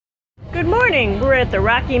Good morning. We're at the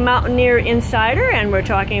Rocky Mountaineer Insider and we're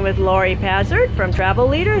talking with Lori Pazzard from Travel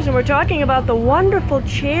Leaders, and we're talking about the wonderful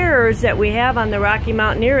chairs that we have on the Rocky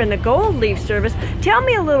Mountaineer and the Goldleaf service. Tell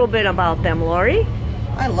me a little bit about them, Lori.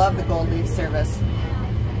 I love the Goldleaf service.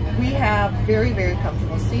 We have very, very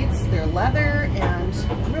comfortable seats. They're leather and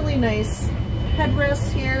really nice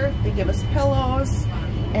headrests here. They give us pillows,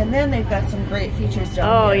 and then they've got some great features down here.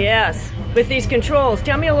 Oh yes, with these controls.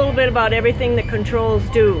 Tell me a little bit about everything the controls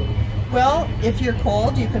do. Well, if you're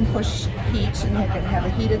cold, you can push heat and you can have a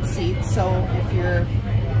heated seat. So if your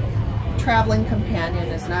traveling companion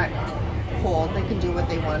is not cold, they can do what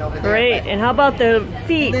they want over there. Great. And how about the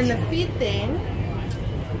feet? And then the feet thing,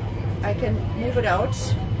 I can move it out.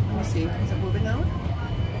 Let me see, is it moving out?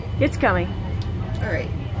 It's coming. All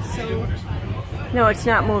right, so No, it's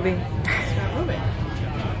not moving. it's not moving.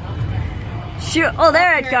 Sure. Oh,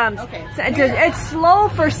 there it comes. Okay. So it's slow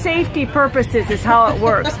for safety purposes is how it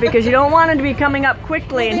works, because you don't want it to be coming up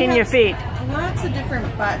quickly and hitting your feet. Lots of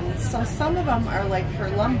different buttons. So some of them are like for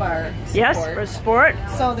lumbar support. Yes, for sport.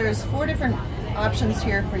 So there's 4 different options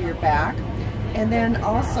here for your back. And then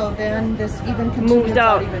also this even continues Moves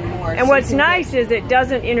out even more. And so what's nice is it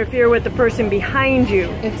doesn't interfere with the person behind you.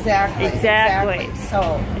 Exactly. So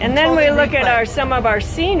and then we look at some of our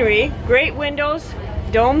scenery. Great windows,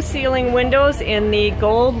 dome ceiling windows in the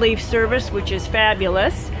Goldleaf service, which is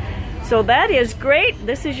fabulous. So that is great.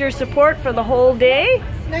 This is your support for the whole day.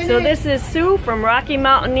 So this is Sue from Rocky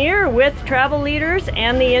Mountaineer with Travel Leaders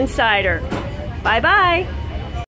and the Insider. Bye-bye.